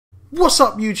What's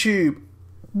up, YouTube?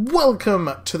 Welcome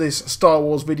to this Star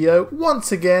Wars video.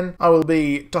 Once again, I will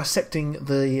be dissecting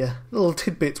the little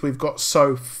tidbits we've got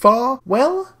so far.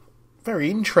 Well,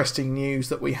 very interesting news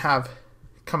that we have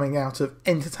coming out of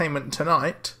entertainment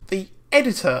tonight. The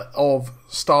editor of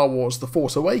Star Wars The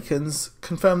Force Awakens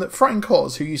confirmed that Frank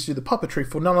Oz, who used to do the puppetry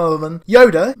for none other than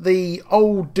Yoda, the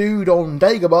old dude on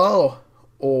Dagobah,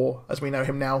 or as we know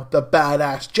him now, the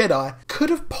badass Jedi, could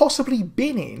have possibly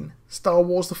been in Star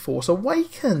Wars The Force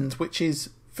Awakens, which is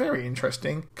very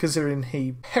interesting considering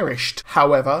he perished.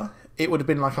 However, it would have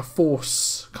been like a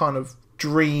Force kind of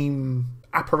dream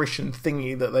apparition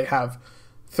thingy that they have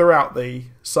throughout the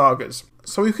sagas.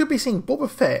 So we could be seeing Boba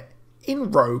Fett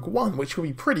in Rogue One, which would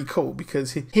be pretty cool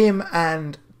because him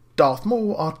and Darth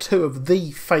Maul are two of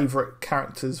the favourite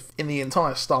characters in the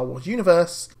entire Star Wars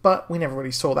universe, but we never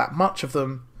really saw that much of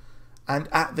them. And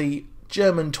at the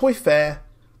German Toy Fair,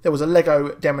 there was a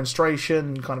Lego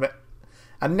demonstration, kind of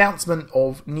announcement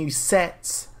of new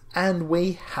sets, and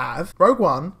we have Rogue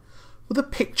One with a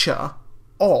picture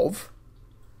of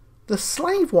the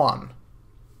Slave One.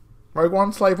 Rogue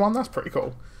One, Slave One, that's pretty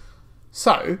cool.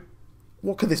 So,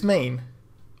 what could this mean?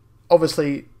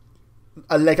 Obviously,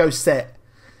 a Lego set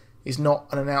is not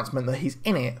an announcement that he's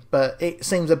in it, but it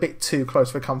seems a bit too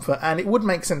close for comfort, and it would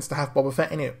make sense to have Boba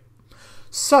Fett in it.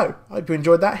 So, I hope you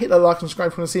enjoyed that. Hit the like and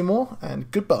subscribe if you want to see more, and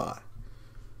goodbye.